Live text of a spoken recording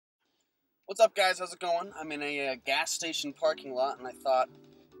What's up, guys? How's it going? I'm in a gas station parking lot, and I thought,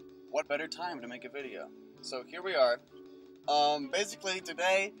 what better time to make a video? So here we are. Basically,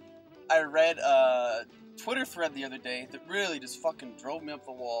 today, I read a Twitter thread the other day that really just fucking drove me up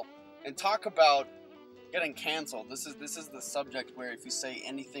the wall. And talk about getting canceled. This is the subject where if you say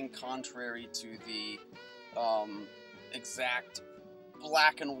anything contrary to the exact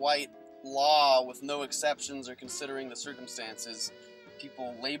black and white law with no exceptions or considering the circumstances,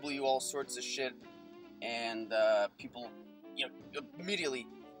 people label you all sorts of shit, and people, immediately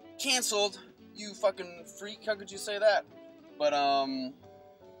canceled. You fucking freak! How could you say that? But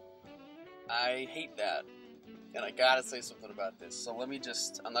I hate that, and I gotta say something about this. So let me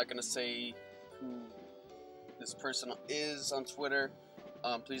I'm not gonna say who this person is on Twitter.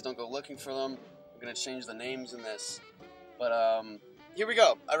 Please don't go looking for them. I'm gonna change the names in this, but here we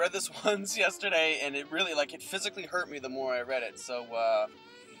go. I read this once yesterday, and it really, it physically hurt me the more I read it. So,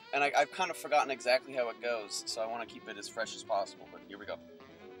 and I've kind of forgotten exactly how it goes, so I want to keep it as fresh as possible, but here we go.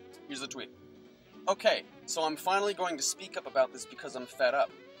 Here's the tweet. Okay, so I'm finally going to speak up about this because I'm fed up.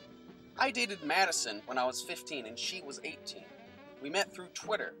 I dated Madison when I was 15 and she was 18. We met through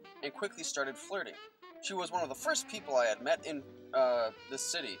Twitter and quickly started flirting. She was one of the first people I had met in this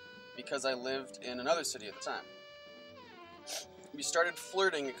city because I lived in another city at the time. We started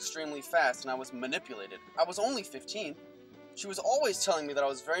flirting extremely fast, and I was manipulated. I was only 15. She was always telling me that I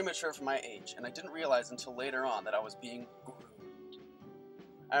was very mature for my age, and I didn't realize until later on that I was being groomed.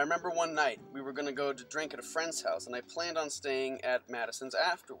 I remember one night, we were going to go to drink at a friend's house, and I planned on staying at Madison's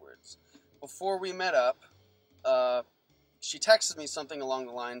afterwards. Before we met up, she texted me something along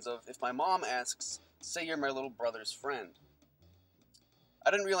the lines of, "If my mom asks, say you're my little brother's friend." I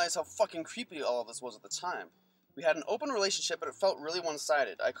didn't realize how fucking creepy all of this was at the time. We had an open relationship, but it felt really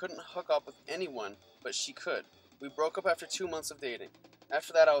one-sided. I couldn't hook up with anyone, but she could. We broke up after 2 months of dating.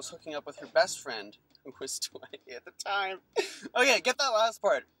 After that, I was hooking up with her best friend, who was 20 at the time. Okay, get that last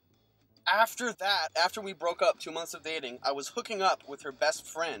part. After that, after we broke up 2 months of dating, I was hooking up with her best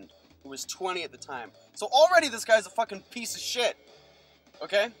friend, who was 20 at the time. So already this guy's a fucking piece of shit.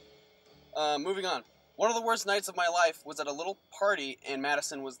 Okay? Moving on. One of the worst nights of my life was at a little party, and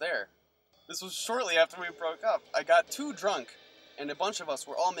Madison was there. This was shortly after we broke up. I got too drunk, and a bunch of us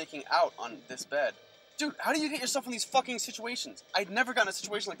were all making out on this bed. Dude, how do you get yourself in these fucking situations? I'd never gotten a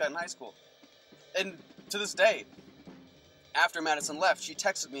situation like that in high school. And to this day, after Madison left, she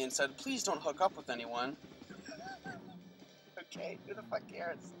texted me and said, "Please don't hook up with anyone." Okay, who the fuck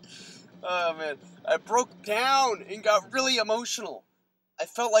cares? Oh, man. I broke down and got really emotional. I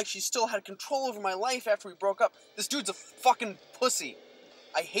felt like she still had control over my life after we broke up. This dude's a fucking pussy.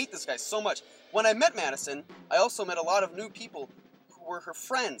 I hate this guy so much. When I met Madison, I also met a lot of new people who were her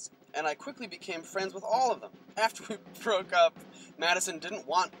friends, and I quickly became friends with all of them. After we broke up, Madison didn't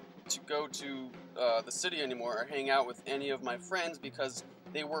want to go to the city anymore or hang out with any of my friends because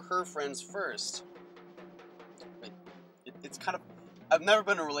they were her friends first. It's kind of... I've never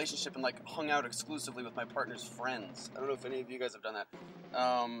been in a relationship and, hung out exclusively with my partner's friends. I don't know if any of you guys have done that.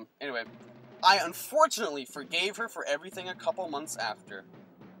 Anyway, I unfortunately forgave her for everything a couple months after.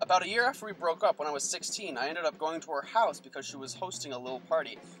 About a year after we broke up, when I was 16, I ended up going to her house because she was hosting a little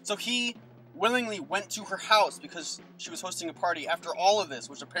party. So he willingly went to her house because she was hosting a party after all of this,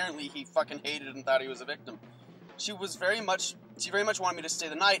 which apparently he fucking hated and thought he was a victim. She very much wanted me to stay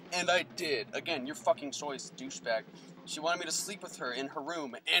the night, and I did. Again, your fucking choice, douchebag. She wanted me to sleep with her in her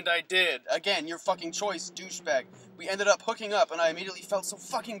room, and I did. Again, your fucking choice, douchebag. We ended up hooking up, and I immediately felt so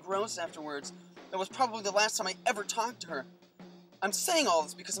fucking gross afterwards. That was probably the last time I ever talked to her. I'm saying all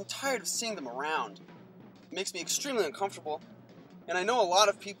this because I'm tired of seeing them around. It makes me extremely uncomfortable, and I know a lot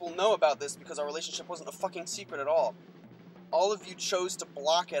of people know about this because our relationship wasn't a fucking secret at all. All of you chose to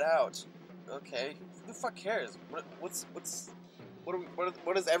block it out. Okay, who the fuck cares? What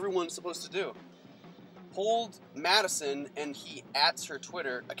is everyone supposed to do? Hold Madison, and he @s her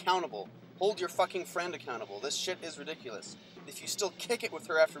Twitter, accountable. Hold your fucking friend accountable. This shit is ridiculous. If you still kick it with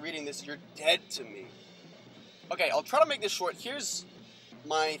her after reading this, you're dead to me. Okay, I'll try to make this short. Here's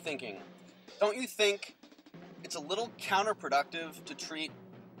my thinking. Don't you think it's a little counterproductive to treat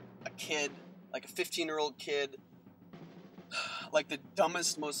a kid, like a 15-year-old kid, like the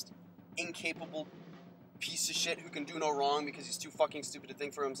dumbest, most incapable piece of shit who can do no wrong because he's too fucking stupid to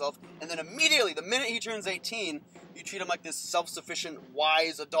think for himself, and then immediately, the minute he turns 18, you treat him like this self-sufficient,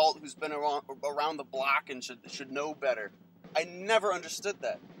 wise adult who's been around the block and should know better. I never understood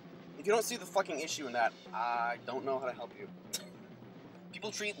that. If you don't see the fucking issue in that, I don't know how to help you.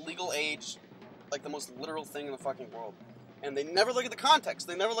 People treat legal age like the most literal thing in the fucking world. And they never look at the context.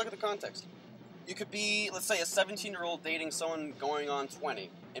 you could be, let's say, a 17-year-old dating someone going on 20,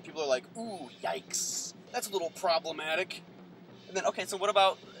 and people are like, ooh, yikes, that's a little problematic. And then, okay, so what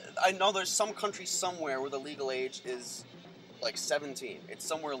about, I know there's some country somewhere where the legal age is like 17. It's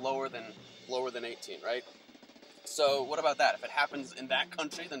somewhere lower than 18, right? So what about that? If it happens in that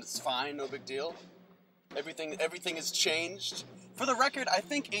country, then it's fine, no big deal. Everything has changed. For the record, I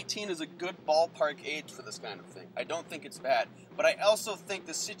think 18 is a good ballpark age for this kind of thing. I don't think it's bad, but I also think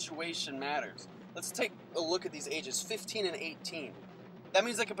the situation matters. Let's take a look at these ages, 15 and 18. That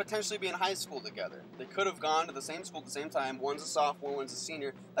means they could potentially be in high school together. They could have gone to the same school at the same time. One's a sophomore, one's a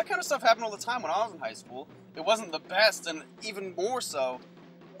senior. That kind of stuff happened all the time when I was in high school. It wasn't the best, and even more so,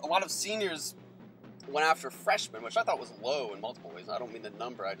 a lot of seniors went after freshmen, which I thought was low in multiple ways. I don't mean the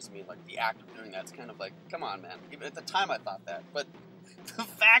number, I just mean like the act of doing that. It's kind of like, come on, man. Even at the time I thought that. But the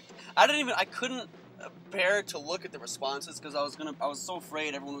fact, I couldn't bear to look at the responses because I was so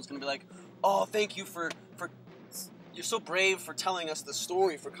afraid everyone was gonna be like, oh, thank you for you're so brave for telling us the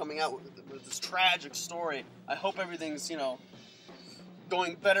story, for coming out with this tragic story. I hope everything's,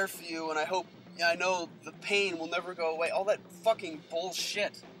 going better for you, and I know the pain will never go away. All that fucking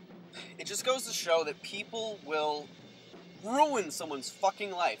bullshit. It just goes to show that people will ruin someone's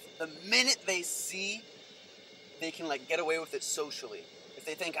fucking life the minute they see they can, like, get away with it socially. If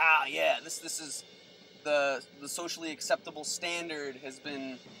they think, this is the socially acceptable standard has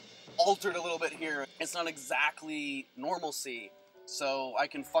been altered a little bit here. It's not exactly normalcy, so I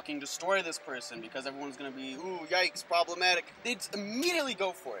can fucking destroy this person because everyone's gonna be, ooh, yikes, problematic. They'd immediately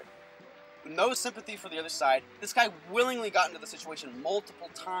go for it. No sympathy for the other side. This guy willingly got into the situation multiple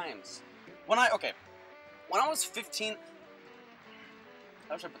times. When I was 15,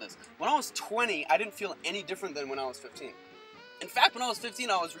 how should I put this? When I was 20, I didn't feel any different than when I was 15. In fact, when I was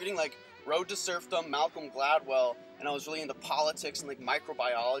 15, I was reading, like, Road to Serfdom, Malcolm Gladwell, and I was really into politics and, like,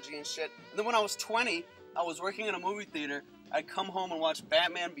 microbiology and shit. And then when I was 20, I was working in a movie theater. I'd come home and watch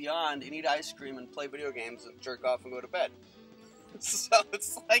Batman Beyond and eat ice cream and play video games and jerk off and go to bed. So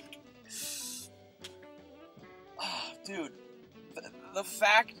it's like, oh, dude, the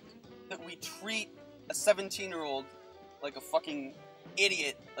fact that we treat a 17-year-old like a fucking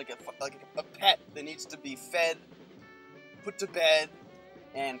idiot, like a pet that needs to be fed, put to bed,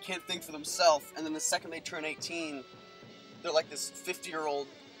 and can't think for themselves, and then the second they turn 18, they're like this 50-year-old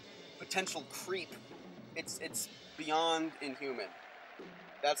potential creep. It's beyond inhuman.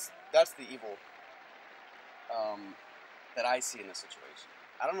 That's the evil that I see in this situation.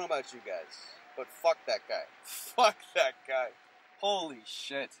 I don't know about you guys, but fuck that guy. Fuck that guy. Holy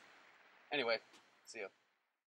shit. Anyway, see ya.